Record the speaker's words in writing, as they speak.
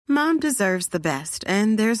Mom deserves the best,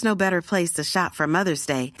 and there's no better place to shop for Mother's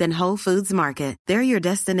Day than Whole Foods Market. They're your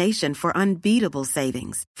destination for unbeatable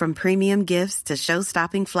savings, from premium gifts to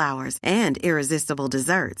show-stopping flowers and irresistible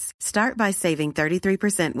desserts. Start by saving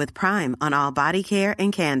 33% with Prime on all body care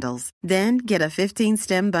and candles. Then get a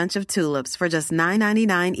 15-stem bunch of tulips for just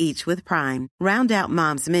 $9.99 each with Prime. Round out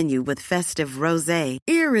Mom's menu with festive rosé,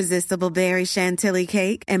 irresistible berry chantilly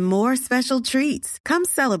cake, and more special treats. Come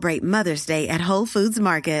celebrate Mother's Day at Whole Foods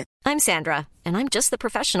Market. I'm Sandra, and I'm just the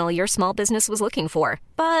professional your small business was looking for.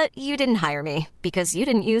 But you didn't hire me because you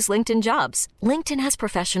didn't use LinkedIn Jobs. LinkedIn has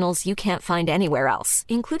professionals you can't find anywhere else,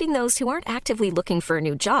 including those who aren't actively looking for a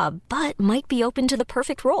new job, but might be open to the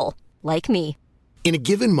perfect role, like me. In a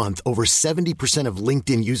given month, over 70% of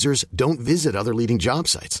LinkedIn users don't visit other leading job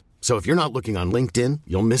sites. So if you're not looking on LinkedIn,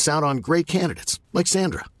 you'll miss out on great candidates, like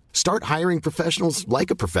Sandra. Start hiring professionals like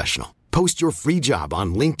a professional. Post your free job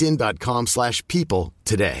on linkedin.com/people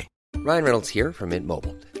today. Ryan Reynolds here from Mint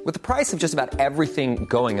Mobile. With the price of just about everything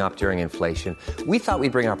going up during inflation, we thought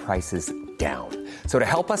we'd bring our prices down. So to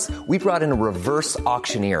help us, we brought in a reverse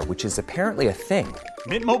auctioneer, which is apparently a thing.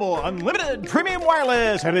 Mint Mobile Unlimited Premium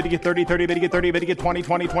Wireless. How to get 30, 30, bit to get 30, bit to get 20,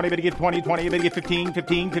 20, 20, bit to get 20, 20, bit to get 15,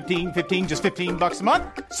 15, 15, 15, just $15 a month?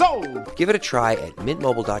 Sold! Give it a try at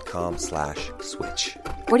mintmobile.com/switch.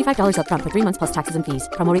 $45 up front for 3 months plus taxes and fees.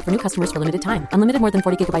 Promo rate for new customers for limited time. Unlimited more than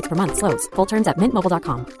 40 gigabytes per month. Slows full terms at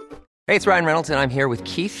mintmobile.com. Hey, it's Ryan Reynolds, and I'm here with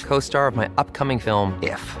Keith, co-star of my upcoming film,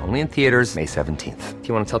 If, only in theaters May 17th. Do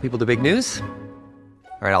you want to tell people the big news?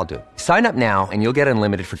 All right, I'll do it. Sign up now and you'll get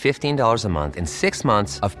unlimited for $15 a month and 6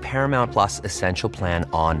 months of Paramount Plus Essential Plan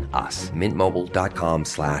on us.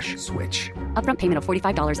 mintmobile.com/switch. Upfront payment of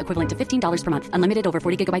 $45 equivalent to $15 per month. Unlimited over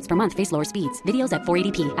 40 gigabytes per month. Face lower speeds. Videos at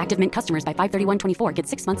 480p. Active Mint customers by 531.24 get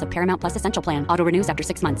 6 months of Paramount Plus Essential Plan. Auto renews after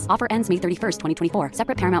 6 months. Offer ends May 31st, 2024.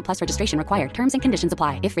 Separate Paramount Plus registration required. Terms and conditions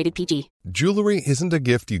apply if rated PG. Jewelry isn't a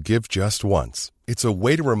gift you give just once. It's a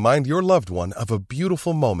way to remind your loved one of a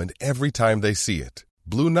beautiful moment every time they see it.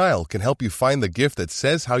 Blue Nile can help you find the gift that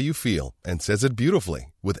says how you feel and says it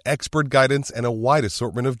beautifully, with expert guidance and a wide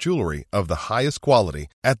assortment of jewelry of the highest quality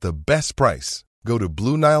at the best price. Go to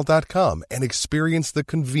BlueNile.com and experience the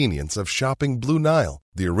convenience of shopping Blue Nile,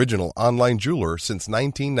 the original online jeweler since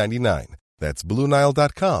 1999. That's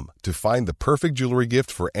BlueNile.com to find the perfect jewelry gift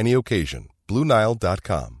for any occasion.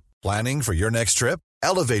 BlueNile.com. Planning for your next trip?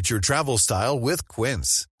 Elevate your travel style with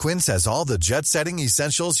Quince. Quince has all the jet-setting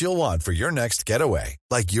essentials you'll want for your next getaway,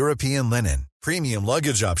 like European linen, premium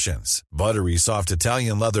luggage options, buttery soft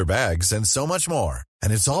Italian leather bags, and so much more.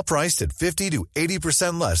 And it's all priced at 50 to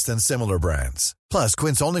 80% less than similar brands. Plus,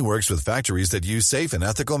 Quince only works with factories that use safe and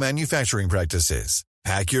ethical manufacturing practices.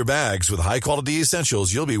 Pack your bags with high-quality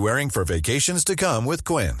essentials you'll be wearing for vacations to come with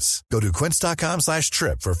Quince. Go to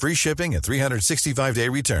quince.com/trip for free shipping and 365-day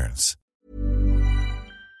returns.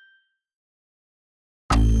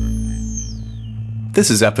 This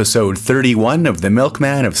is episode 31 of The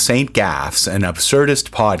Milkman of St. Gaff's, an absurdist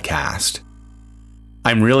podcast.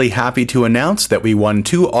 I'm really happy to announce that we won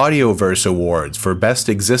 2 Audioverse Awards for Best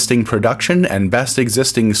Existing Production and Best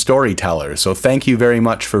Existing Storyteller, so thank you very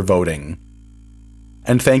much for voting.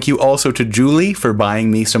 And thank you also to Julie for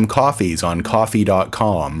buying me some coffees on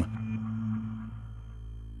Ko-fi.com.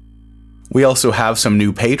 We also have some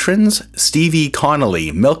new patrons: Stevie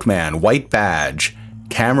Connolly, Milkman, White Badge,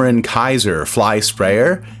 Cameron Kaiser, Fly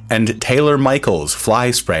Sprayer, and Taylor Michaels,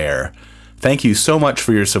 Fly Sprayer. Thank you so much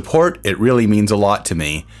for your support. It really means a lot to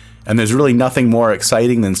me. And there's really nothing more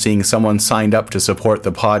exciting than seeing someone signed up to support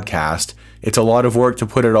the podcast. It's a lot of work to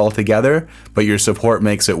put it all together, but your support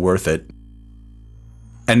makes it worth it.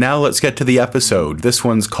 And now let's get to the episode. This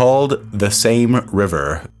one's called The Same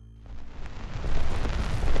River.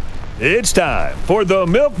 It's time for The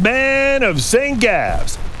Milkman of St.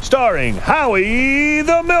 Gaff's, starring Howie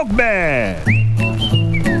the Milkman.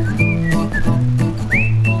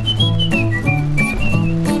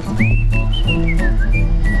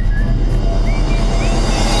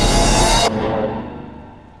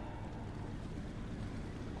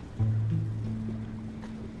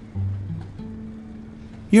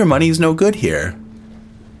 Your money's no good here.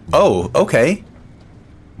 Oh, okay.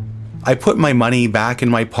 I put my money back in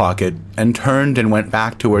my pocket and turned and went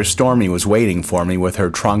back to where Stormy was waiting for me with her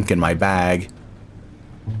trunk and my bag.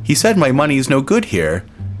 He said my money's no good here.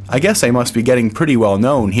 I guess I must be getting pretty well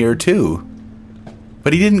known here too.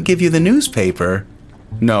 But he didn't give you the newspaper.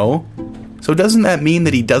 No. So doesn't that mean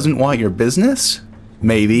that he doesn't want your business?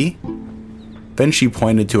 Maybe. Then she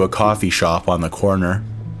pointed to a coffee shop on the corner.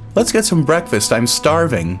 Let's get some breakfast, I'm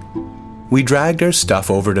starving. We dragged our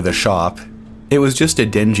stuff over to the shop. It was just a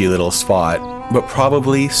dingy little spot. but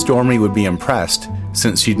probably Stormy would be impressed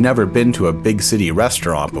since she'd never been to a big city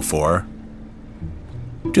restaurant before.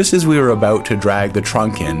 Just as we were about to drag the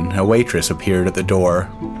trunk in, a waitress appeared at the door.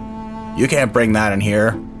 "You can't bring that in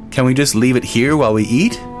here. Can we just leave it here while we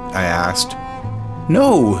eat?" I asked.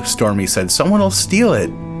 "No," Stormy said, "someone will steal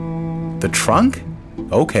it." "The trunk?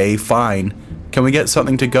 Okay, fine. Can we get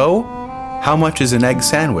something to go? How much is an egg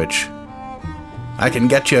sandwich?" "I can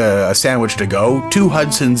get you a sandwich to go, 2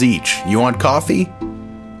 Hudsons each. You want coffee?"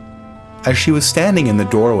 As she was standing in the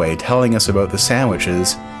doorway telling us about the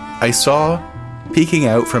sandwiches, I saw, peeking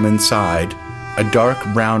out from inside, a dark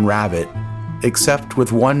brown rabbit, except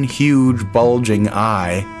with one huge bulging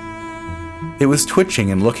eye. It was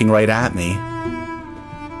twitching and looking right at me.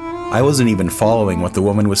 I wasn't even following what the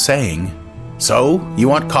woman was saying. "So, you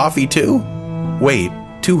want coffee too? Wait,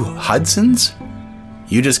 2 Hudsons?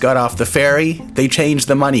 You just got off the ferry? They changed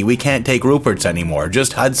the money. We can't take Ruperts anymore,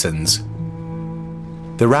 just Hudsons."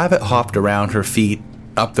 The rabbit hopped around her feet,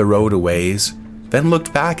 up the road a ways, then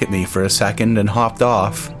looked back at me for a second and hopped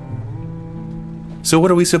off. "So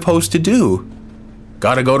what are we supposed to do?"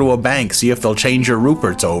 "Gotta go to a bank, see if they'll change your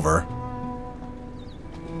Ruperts over."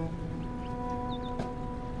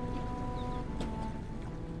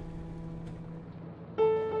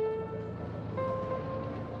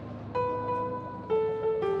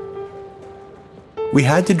 We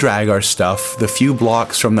had to drag our stuff the few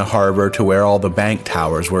blocks from the harbor to where all the bank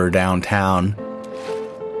towers were downtown.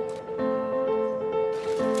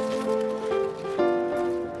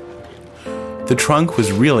 The trunk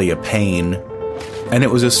was really a pain, and it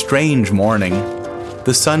was a strange morning.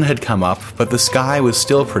 The sun had come up, but the sky was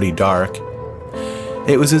still pretty dark.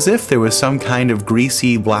 It was as if there was some kind of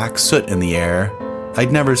greasy black soot in the air.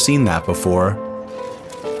 I'd never seen that before.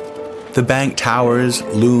 The bank towers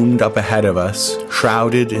loomed up ahead of us,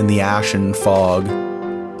 shrouded in the ashen fog.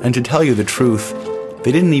 And to tell you the truth,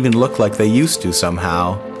 they didn't even look like they used to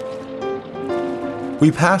somehow.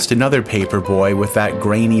 We passed another paper boy with that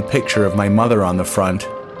grainy picture of my mother on the front.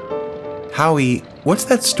 "Howie, what's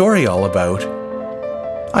that story all about?"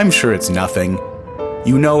 "I'm sure it's nothing.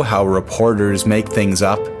 You know how reporters make things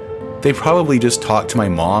up. They probably just talked to my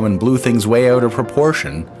mom and blew things way out of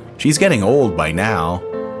proportion. She's getting old by now."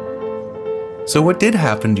 "So what did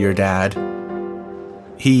happen to your dad?"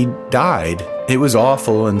 "He died. It was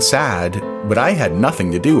awful and sad, but I had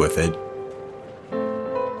nothing to do with it."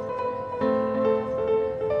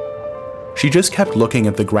 She just kept looking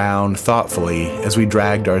at the ground thoughtfully as we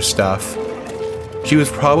dragged our stuff. She was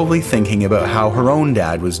probably thinking about how her own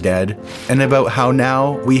dad was dead and about how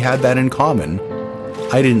now we had that in common.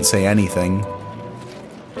 I didn't say anything.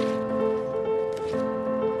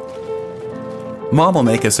 "Mom will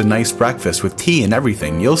make us a nice breakfast with tea and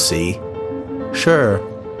everything, you'll see." "Sure."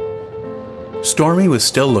 Stormy was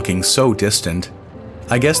still looking so distant.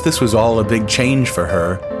 I guess this was all a big change for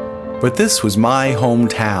her. But this was my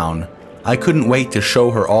hometown. I couldn't wait to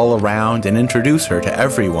show her all around and introduce her to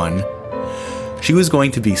everyone. She was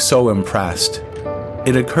going to be so impressed.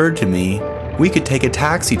 It occurred to me, we could take a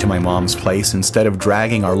taxi to my mom's place instead of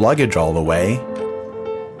dragging our luggage all the way.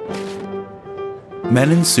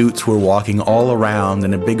 Men in suits were walking all around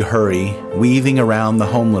in a big hurry, weaving around the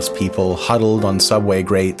homeless people huddled on subway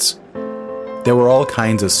grates. There were all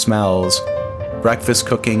kinds of smells: breakfast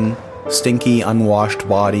cooking, stinky unwashed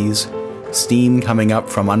bodies, steam coming up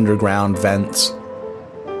from underground vents.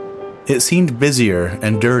 It seemed busier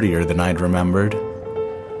and dirtier than I'd remembered.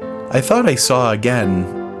 I thought I saw again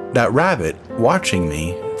that rabbit watching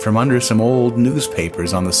me from under some old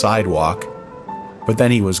newspapers on the sidewalk, but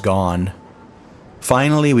then he was gone.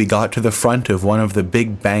 Finally, we got to the front of one of the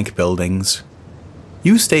big bank buildings.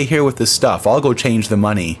 "You stay here with the stuff, I'll go change the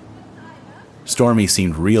money." Stormy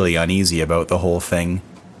seemed really uneasy about the whole thing.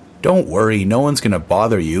 "Don't worry, no one's gonna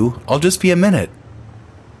bother you. I'll just be a minute."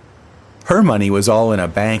 Her money was all in a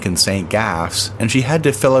bank in St. Gaff's, and she had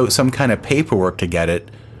to fill out some kind of paperwork to get it.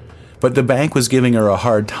 But the bank was giving her a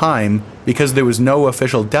hard time because there was no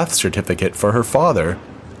official death certificate for her father.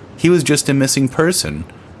 He was just a missing person.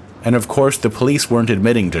 And of course the police weren't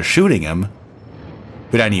admitting to shooting him.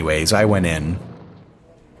 But anyways, I went in.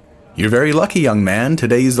 "You're very lucky, young man.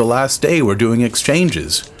 Today's the last day we're doing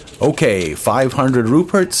exchanges. Okay, 500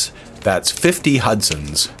 Ruperts, that's 50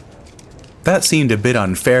 Hudsons." That seemed a bit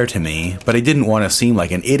unfair to me, but I didn't want to seem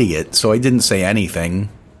like an idiot, so I didn't say anything.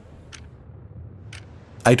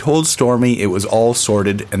 I told Stormy it was all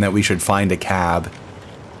sorted and that we should find a cab.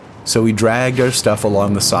 So we dragged our stuff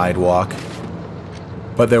along the sidewalk,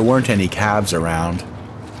 but there weren't any cabs around.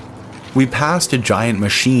 We passed a giant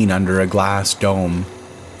machine under a glass dome.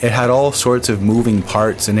 It had all sorts of moving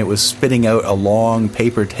parts, and it was spitting out a long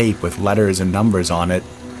paper tape with letters and numbers on it.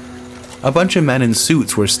 A bunch of men in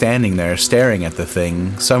suits were standing there staring at the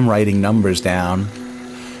thing, some writing numbers down.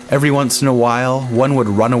 Every once in a while, one would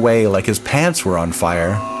run away like his pants were on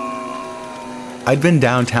fire. I'd been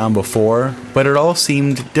downtown before, but it all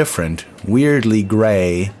seemed different, weirdly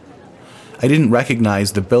gray. I didn't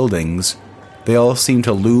recognize the buildings. They all seemed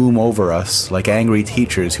to loom over us like angry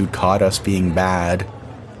teachers who'd caught us being bad.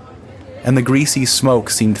 And the greasy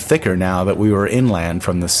smoke seemed thicker now that we were inland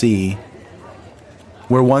from the sea.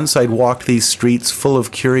 Where once I'd walked these streets full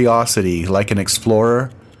of curiosity like an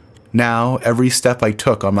explorer, now every step I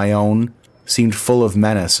took on my own seemed full of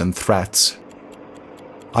menace and threats.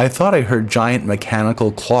 I thought I heard giant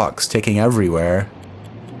mechanical clocks ticking everywhere.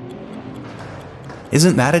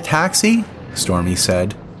 "Isn't that a taxi?" Stormy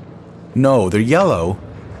said. "No, they're yellow,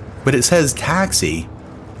 but it says taxi."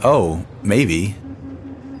 "Oh, maybe."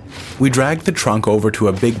 We dragged the trunk over to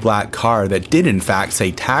a big black car that did in fact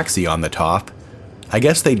say taxi on the top. I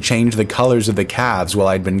guess they'd changed the colors of the cabs while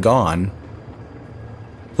I'd been gone.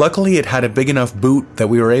 Luckily, it had a big enough boot that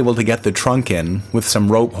we were able to get the trunk in, with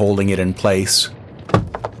some rope holding it in place.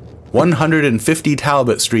 150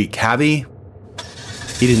 Talbot Street, cabby."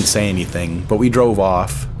 He didn't say anything, but we drove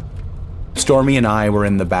off. Stormy and I were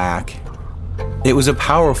in the back. It was a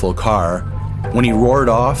powerful car. When he roared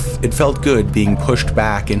off, it felt good being pushed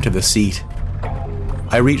back into the seat.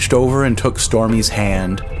 I reached over and took Stormy's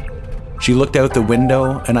hand. She looked out the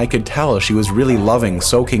window, and I could tell she was really loving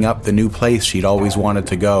soaking up the new place she'd always wanted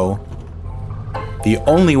to go. "The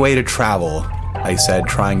only way to travel," I said,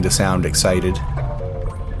 trying to sound excited.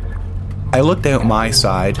 I looked out my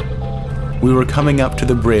side. We were coming up to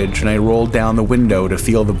the bridge, and I rolled down the window to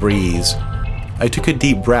feel the breeze. I took a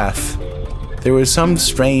deep breath. There was some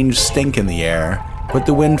strange stink in the air, but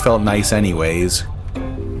the wind felt nice anyways.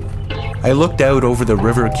 I looked out over the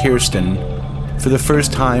River Kirsten for the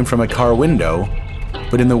first time from a car window,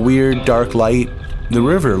 but in the weird dark light, the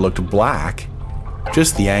river looked black.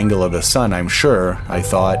 Just the angle of the sun, I'm sure, I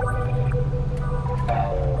thought.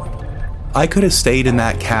 I could have stayed in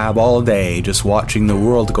that cab all day just watching the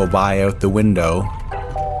world go by out the window.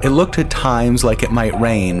 It looked at times like it might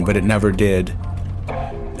rain, but it never did.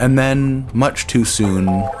 And then, much too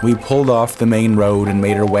soon, we pulled off the main road and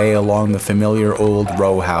made our way along the familiar old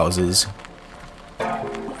row houses.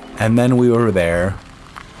 And then we were there.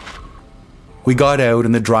 We got out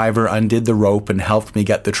and the driver undid the rope and helped me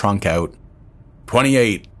get the trunk out.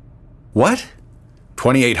 28. What?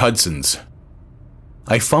 28 Hudsons.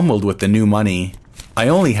 I fumbled with the new money. I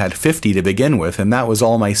only had 50 to begin with, and that was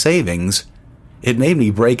all my savings. It made me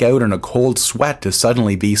break out in a cold sweat to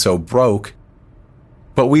suddenly be so broke.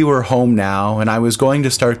 But we were home now, and I was going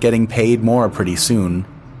to start getting paid more pretty soon.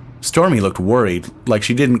 Stormy looked worried, like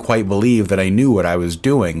she didn't quite believe that I knew what I was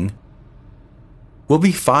doing. "We'll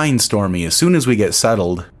be fine, Stormy, as soon as we get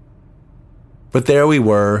settled." But there we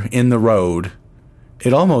were, in the road.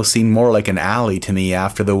 It almost seemed more like an alley to me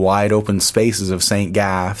after the wide open spaces of St.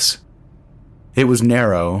 Gaff's. It was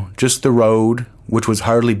narrow, just the road, which was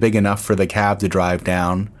hardly big enough for the cab to drive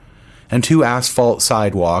down, and 2 asphalt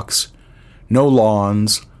sidewalks. No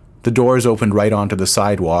lawns, the doors opened right onto the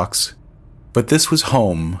sidewalks. But this was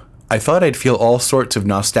home. I thought I'd feel all sorts of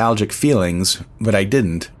nostalgic feelings, but I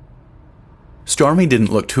didn't. Stormy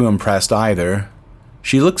didn't look too impressed either.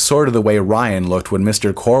 She looked sort of the way Ryan looked when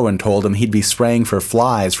Mr. Corwin told him he'd be spraying for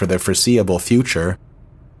flies for the foreseeable future.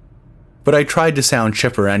 But I tried to sound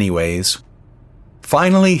chipper anyways.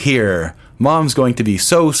 "Finally here! Mom's going to be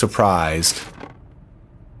so surprised."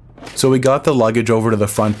 So we got the luggage over to the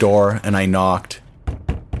front door, and I knocked.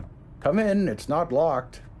 "Come in, it's not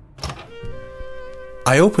locked."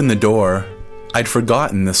 I opened the door. I'd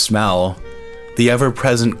forgotten the smell. The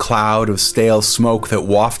ever-present cloud of stale smoke that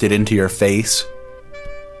wafted into your face.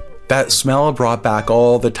 That smell brought back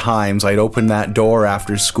all the times I'd opened that door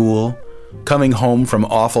after school, coming home from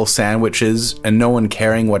awful sandwiches and no one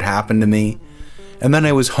caring what happened to me, and then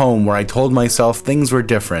I was home where I told myself things were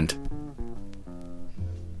different.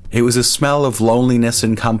 It was a smell of loneliness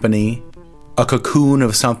and company, a cocoon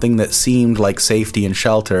of something that seemed like safety and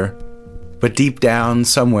shelter, but deep down,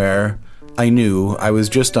 somewhere, I knew I was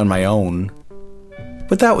just on my own.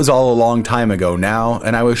 But that was all a long time ago now,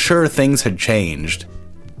 and I was sure things had changed.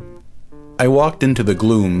 I walked into the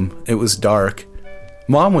gloom. It was dark.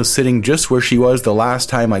 Mom was sitting just where she was the last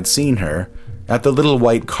time I'd seen her, at the little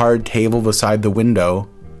white card table beside the window,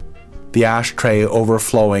 the ashtray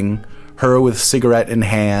overflowing, her with cigarette in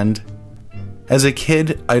hand. As a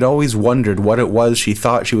kid, I'd always wondered what it was she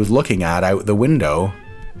thought she was looking at out the window.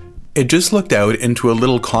 It just looked out into a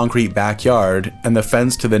little concrete backyard and the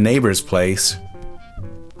fence to the neighbor's place.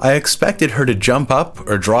 I expected her to jump up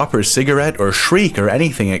or drop her cigarette or shriek or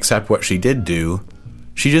anything except what she did do.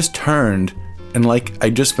 She just turned and, like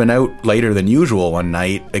I'd just been out later than usual one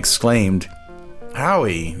night, exclaimed,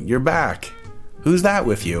 "Howie, you're back. Who's that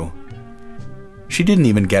with you?" She didn't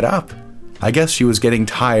even get up. I guess she was getting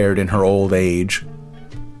tired in her old age.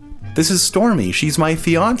 "This is Stormy. She's my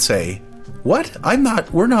fiancé." "What?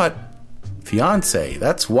 We're not..." "Fiancé?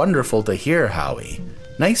 That's wonderful to hear, Howie.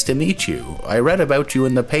 Nice to meet you. I read about you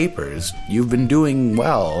in the papers. You've been doing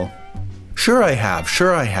well." Sure I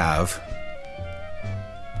have.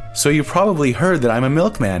 "So you probably heard that I'm a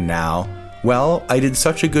milkman now. Well, I did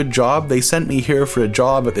such a good job, they sent me here for a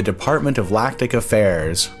job at the Department of Lactic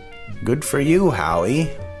Affairs." "Good for you, Howie."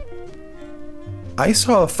 "I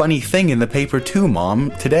saw a funny thing in the paper too,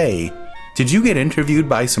 Mom, today. Did you get interviewed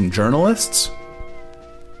by some journalists?"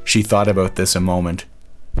 She thought about this a moment.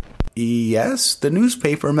 "Yes, the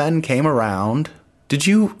newspaper men came around."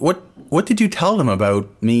 What did you tell them about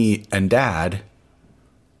me and Dad?"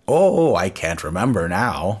 "Oh, I can't remember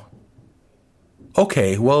now."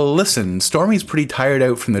 "Okay, well listen, Stormy's pretty tired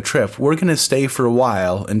out from the trip. We're gonna stay for a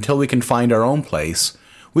while until we can find our own place.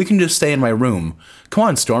 We can just stay in my room. Come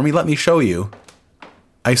on, Stormy, let me show you."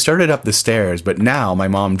 I started up the stairs, but now my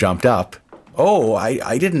mom jumped up. "Oh,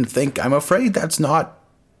 I didn't think, I'm afraid that's not..."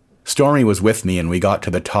 Stormy was with me and we got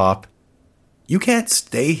to the top. "You can't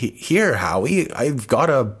stay here, Howie. I've got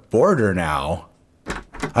a boarder now."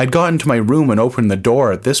 I'd gotten to my room and opened the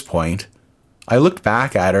door at this point. I looked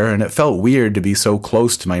back at her and it felt weird to be so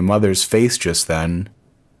close to my mother's face just then.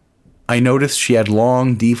 I noticed she had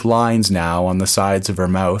long, deep lines now on the sides of her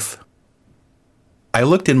mouth. I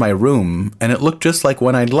looked in my room and it looked just like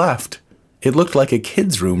when I'd left. It looked like a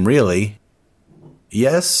kid's room, really.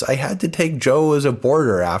 "Yes, I had to take Joe as a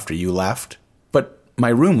boarder after you left, but my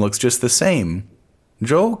room looks just the same.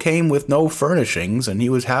 Joe came with no furnishings and he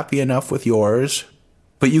was happy enough with yours.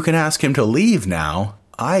 But you can ask him to leave now."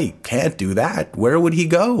 "I can't do that. Where would he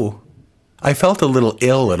go?" I felt a little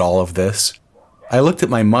ill at all of this. I looked at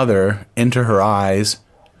my mother, into her eyes,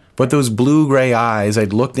 but those blue-gray eyes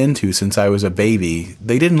I'd looked into since I was a baby,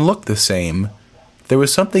 they didn't look the same. There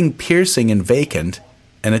was something piercing and vacant,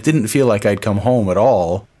 and it didn't feel like I'd come home at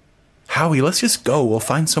all. "Howie, let's just go. We'll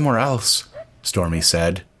find somewhere else," Stormy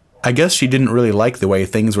said. I guess she didn't really like the way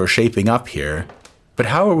things were shaping up here. But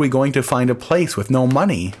how are we going to find a place with no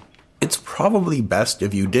money? "It's probably best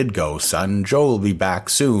if you did go, son. Joe'll be back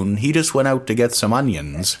soon. He just went out to get some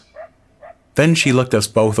onions." Then she looked us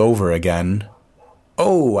both over again.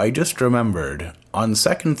 "Oh, I just remembered. On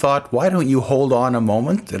second thought, why don't you hold on a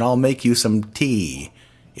moment and I'll make you some tea?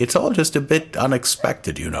 It's all just a bit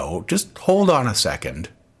unexpected, you know. Just hold on a second."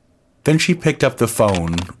 Then she picked up the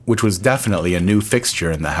phone, which was definitely a new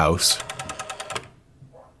fixture in the house.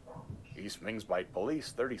 East Mingsbite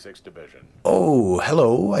Police, 36th Division. "Oh,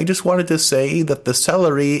 hello. I just wanted to say that the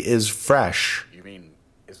celery is fresh." You mean,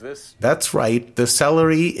 is this... "That's right. The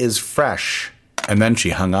celery is fresh." And then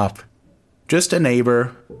she hung up. "Just a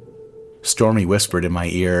neighbor." Stormy whispered in my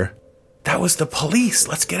ear, "That was the police.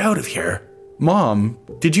 Let's get out of here." "Mom,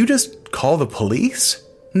 did you just call the police?"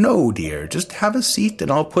 "No, dear. Just have a seat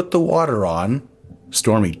and I'll put the water on."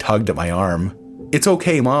 Stormy tugged at my arm. "It's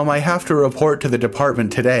okay, Mom. I have to report to the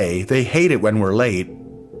department today. They hate it when we're late."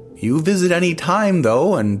 "You visit any time,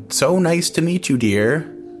 though, and so nice to meet you, dear."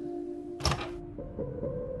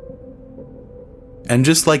 And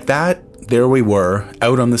just like that, there we were,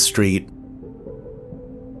 out on the street.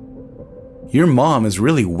 "Your mom is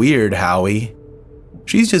really weird, Howie.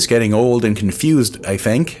 She's just getting old and confused, I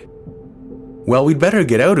think." "Well, we'd better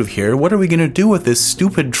get out of here. What are we going to do with this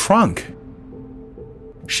stupid trunk?"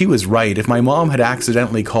 She was right. If my mom had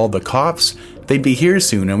accidentally called the cops, they'd be here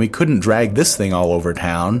soon and we couldn't drag this thing all over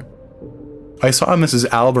town. I saw Mrs.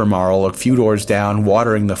 Albemarle a few doors down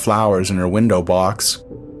watering the flowers in her window box.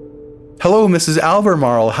 "Hello, Mrs.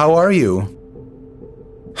 Albemarle, how are you?"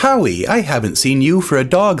 "Howie, I haven't seen you for a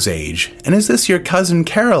dog's age. And is this your cousin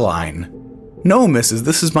Caroline?" "No, Mrs.,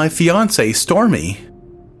 this is my fiancée, Stormy."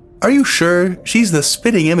 "Are you sure? She's the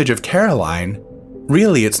spitting image of Caroline."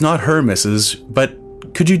 "Really, it's not her, Mrs., but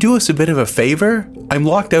could you do us a bit of a favor? I'm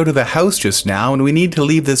locked out of the house just now and we need to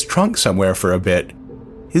leave this trunk somewhere for a bit."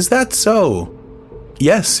 "Is that so?"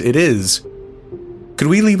 "Yes, it is." "Could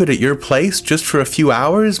we leave it at your place just for a few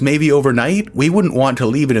hours, maybe overnight? We wouldn't want to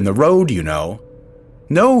leave it in the road, you know."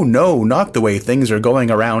 No, not the way things are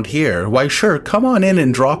going around here. Why sure, come on in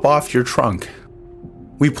and drop off your trunk."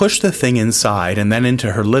 We pushed the thing inside and then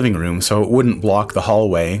into her living room so it wouldn't block the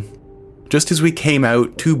hallway. Just as we came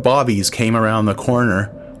out, two bobbies came around the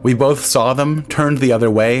corner, We both saw them, turned the other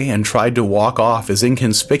way, and tried to walk off as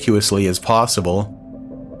inconspicuously as possible.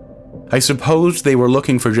 I supposed they were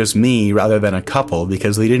looking for just me rather than a couple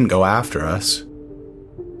because they didn't go after us.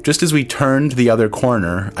 Just as we turned the other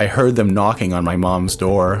corner, I heard them knocking on my mom's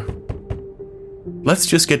door. Let's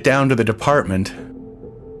just get down to the department.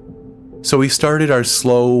 So we started our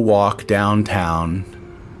slow walk downtown.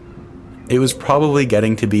 It was probably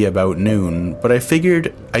getting to be about noon, but I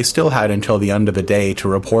figured I still had until the end of the day to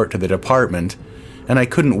report to the department, and I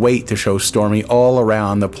couldn't wait to show Stormy all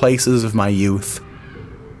around the places of my youth.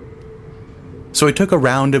 So I took a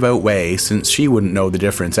roundabout way since she wouldn't know the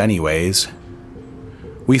difference anyways.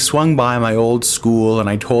 We swung by my old school and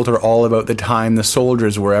I told her all about the time the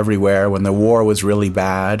soldiers were everywhere when the war was really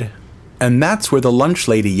bad. And that's where the lunch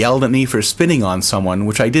lady yelled at me for spitting on someone,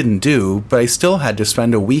 which I didn't do, but I still had to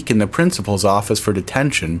spend a week in the principal's office for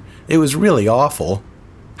detention. It was really awful.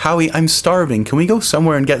 Howie, I'm starving. Can we go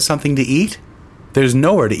somewhere and get something to eat? There's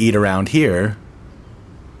nowhere to eat around here.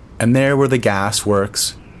 And there were the gas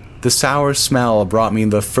works. The sour smell brought me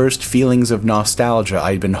the first feelings of nostalgia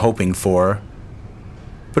I'd been hoping for.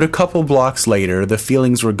 But a couple blocks later, the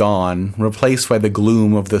feelings were gone, replaced by the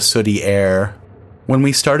gloom of the sooty air. When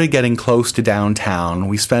we started getting close to downtown,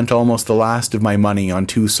 we spent almost the last of my money on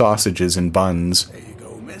 2 sausages and buns. There you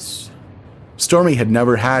go, miss. Stormy had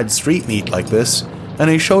never had street meat like this, and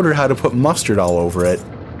I showed her how to put mustard all over it.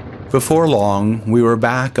 Before long, we were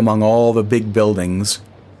back among all the big buildings.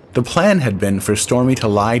 The plan had been for Stormy to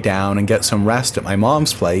lie down and get some rest at my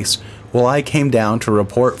mom's place while I came down to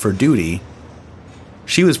report for duty.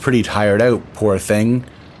 She was pretty tired out, poor thing.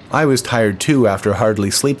 I was tired too after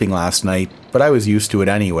hardly sleeping last night, but I was used to it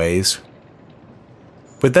anyways.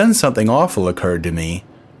 But then something awful occurred to me.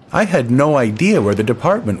 I had no idea where the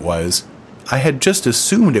department was. I had just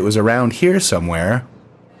assumed it was around here somewhere.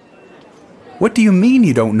 What do you mean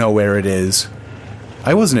you don't know where it is?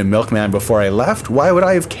 I wasn't a milkman before I left. Why would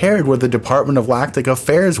I have cared where the Department of Lactic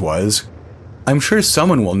Affairs was? I'm sure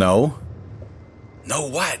someone will know. Know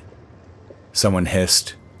what? Someone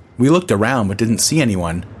hissed. We looked around but didn't see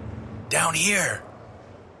anyone. Down here.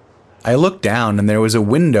 I looked down and there was a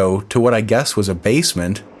window to what I guess was a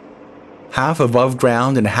basement. Half above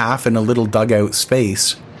ground and half in a little dugout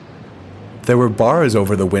space. There were bars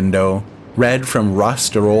over the window, red from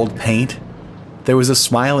rust or old paint. There was a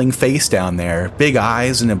smiling face down there, big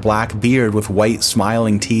eyes and a black beard with white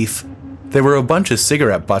smiling teeth. There were a bunch of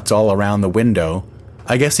cigarette butts all around the window.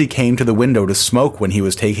 I guess he came to the window to smoke when he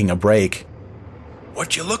was taking a break.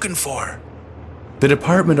 What you looking for? The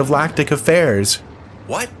Department of Lactic Affairs.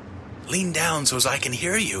 What? Lean down so as I can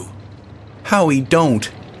hear you. Howie,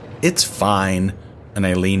 don't. It's fine. And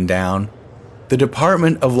I leaned down. The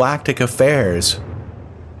Department of Lactic Affairs.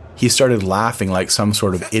 He started laughing like some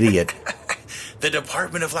sort of idiot. The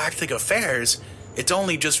Department of Lactic Affairs? It's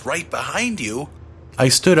only just right behind you. I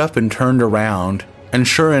stood up and turned around, and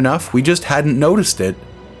sure enough, we just hadn't noticed it.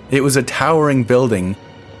 It was a towering building.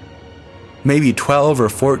 Maybe 12 or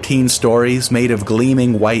 14 stories made of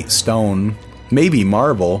gleaming white stone, maybe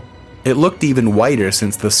marble. It looked even whiter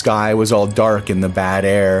since the sky was all dark in the bad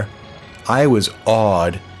air. I was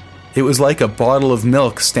awed. It was like a bottle of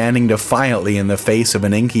milk standing defiantly in the face of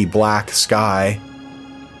an inky black sky.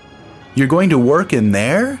 You're going to work in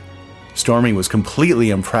there? Stormy was completely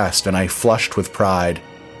impressed and I flushed with pride.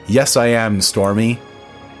 Yes, I am, Stormy.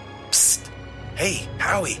 Psst. Hey,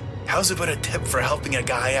 Howie, how's about a tip for helping a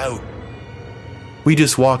guy out? We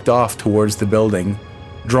just walked off towards the building,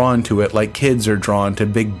 drawn to it like kids are drawn to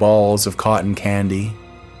big balls of cotton candy.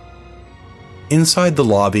 Inside the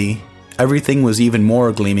lobby, everything was even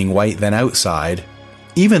more gleaming white than outside.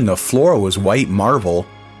 Even the floor was white marble.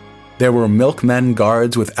 There were milkmen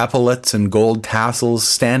guards with epaulets and gold tassels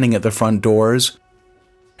standing at the front doors.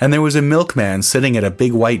 And there was a milkman sitting at a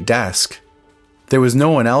big white desk. There was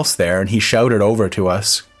no one else there and he shouted over to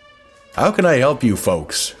us. How can I help you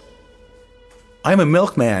folks? I'm a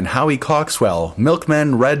milkman, Howie Coxwell,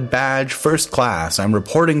 milkman red badge, first class. I'm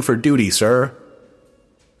reporting for duty, sir.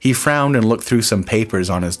 He frowned and looked through some papers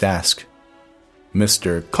on his desk.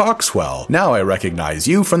 Mr. Coxwell, now I recognize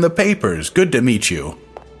you from the papers. Good to meet you.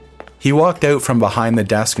 He walked out from behind the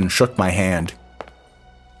desk and shook my hand.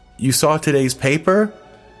 You saw today's paper?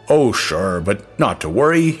 Oh, sure, but not to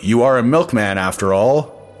worry. You are a milkman after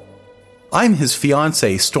all. I'm his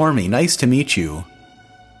fiancée, Stormy. Nice to meet you.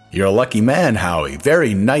 You're a lucky man, Howie.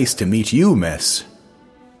 Very nice to meet you, miss.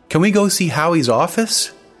 Can we go see Howie's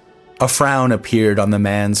office? A frown appeared on the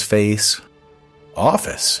man's face.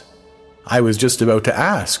 Office? I was just about to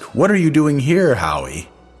ask. What are you doing here, Howie?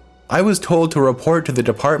 I was told to report to the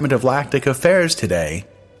Department of Lactic Affairs today.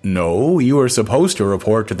 No, you were supposed to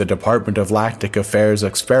report to the Department of Lactic Affairs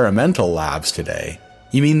experimental labs today.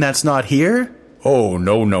 You mean that's not here? Oh,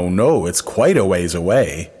 no, it's quite a ways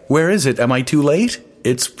away. Where is it? Am I too late?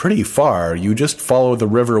 It's pretty far. You just follow the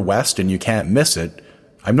river west and you can't miss it.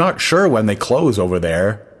 I'm not sure when they close over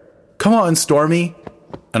there. Come on, Stormy.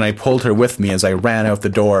 And I pulled her with me as I ran out the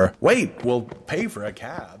door. Wait, we'll pay for a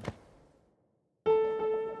cab.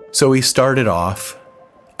 So we started off.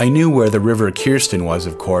 I knew where the River Kirsten was,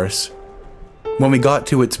 of course. When we got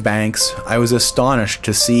to its banks, I was astonished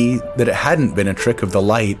to see that it hadn't been a trick of the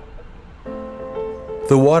light.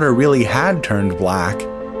 The water really had turned black.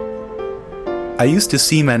 I used to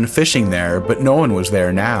see men fishing there, but no one was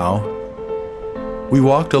there now. We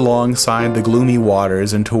walked alongside the gloomy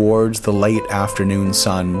waters and towards the late afternoon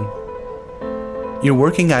sun. You're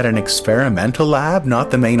working at an experimental lab, not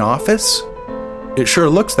the main office? It sure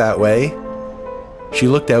looks that way. She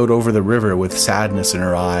looked out over the river with sadness in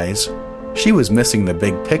her eyes. She was missing the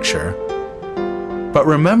big picture. But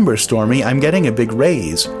remember, Stormy, I'm getting a big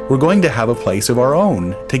raise. We're going to have a place of our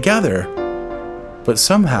own, together. But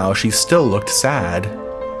somehow she still looked sad.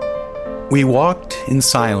 We walked in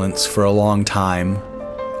silence for a long time,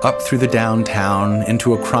 up through the downtown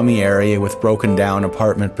into a crummy area with broken down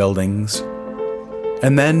apartment buildings,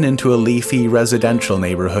 and then into a leafy residential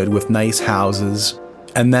neighborhood with nice houses,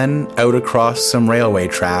 and then out across some railway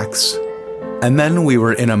tracks. And then we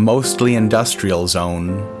were in a mostly industrial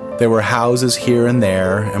zone. There were houses here and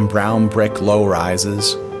there and brown brick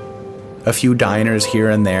low-rises, a few diners here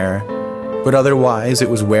and there, but otherwise it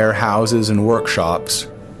was warehouses and workshops.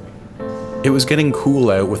 It was getting cool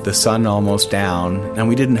out with the sun almost down, and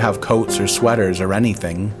we didn't have coats or sweaters or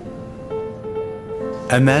anything.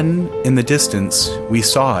 And then, in the distance, we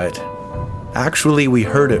saw it. Actually, we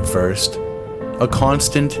heard it first. A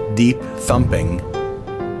constant, deep thumping.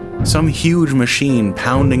 Some huge machine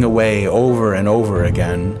pounding away over and over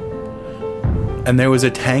again. And there was a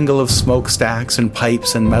tangle of smokestacks and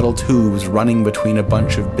pipes and metal tubes running between a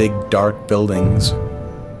bunch of big, dark buildings.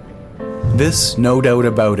 This, no doubt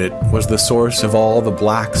about it, was the source of all the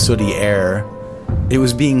black, sooty air. It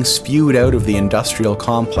was being spewed out of the industrial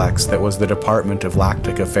complex that was the Department of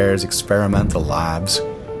Lactic Affairs experimental labs.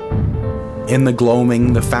 In the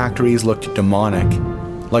gloaming, the factories looked demonic,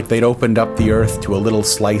 like they'd opened up the earth to a little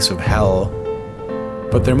slice of hell.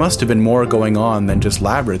 But there must have been more going on than just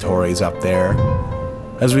laboratories up there.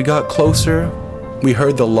 As we got closer, we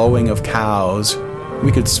heard the lowing of cows.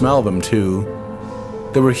 We could smell them too.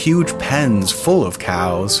 There were huge pens full of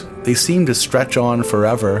cows. They seemed to stretch on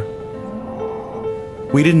forever.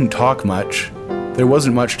 We didn't talk much. There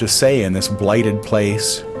wasn't much to say in this blighted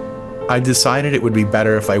place. I decided it would be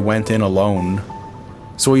better if I went in alone.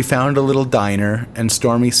 So we found a little diner, and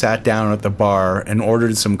Stormy sat down at the bar and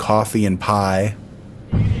ordered some coffee and pie.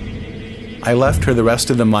 I left her the rest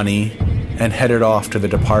of the money and headed off to the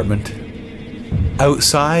department.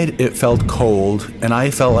 Outside, it felt cold, and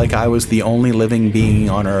I felt like I was the only living being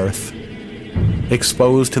on Earth,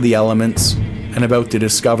 exposed to the elements and about to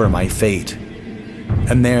discover my fate.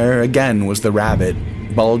 And there again was the rabbit,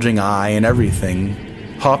 bulging eye and everything,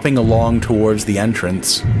 hopping along towards the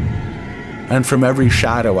entrance. And from every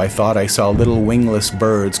shadow I thought I saw little wingless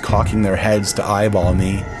birds cocking their heads to eyeball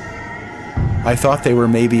me. I thought they were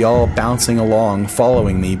maybe all bouncing along,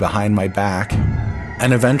 following me behind my back.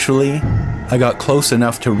 And eventually, I got close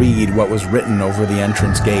enough to read what was written over the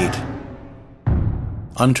entrance gate.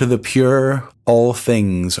 Unto the pure, all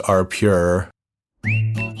things are pure.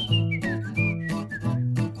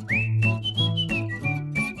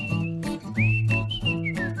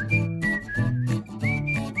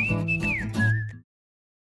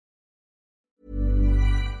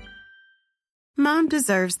 Mom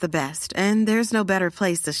deserves the best, and there's no better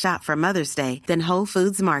place to shop for Mother's Day than Whole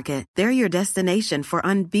Foods Market. They're your destination for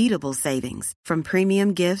unbeatable savings, from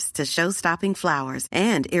premium gifts to show-stopping flowers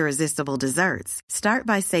and irresistible desserts. Start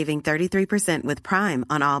by saving 33% with Prime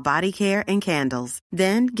on all body care and candles.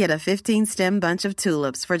 Then get a 15-stem bunch of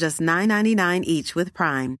tulips for just $9.99 each with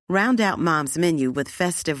Prime. Round out Mom's menu with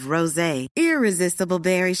festive rosé, irresistible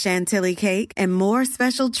berry chantilly cake, and more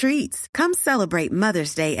special treats. Come celebrate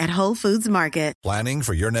Mother's Day at Whole Foods Market. Planning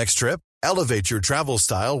for your next trip? Elevate your travel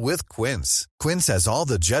style with Quince. Quince has all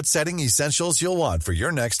the jet-setting essentials you'll want for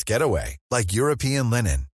your next getaway, like European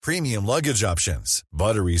linen, premium luggage options,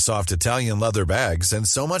 buttery soft Italian leather bags, and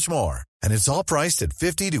so much more. And it's all priced at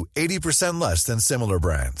 50 to 80% less than similar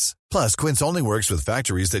brands. Plus, Quince only works with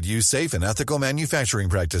factories that use safe and ethical manufacturing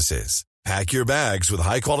practices. Pack your bags with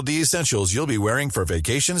high-quality essentials you'll be wearing for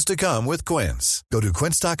vacations to come with Quince. Go to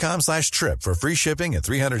quince.com/trip for free shipping and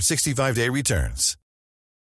 365-day returns.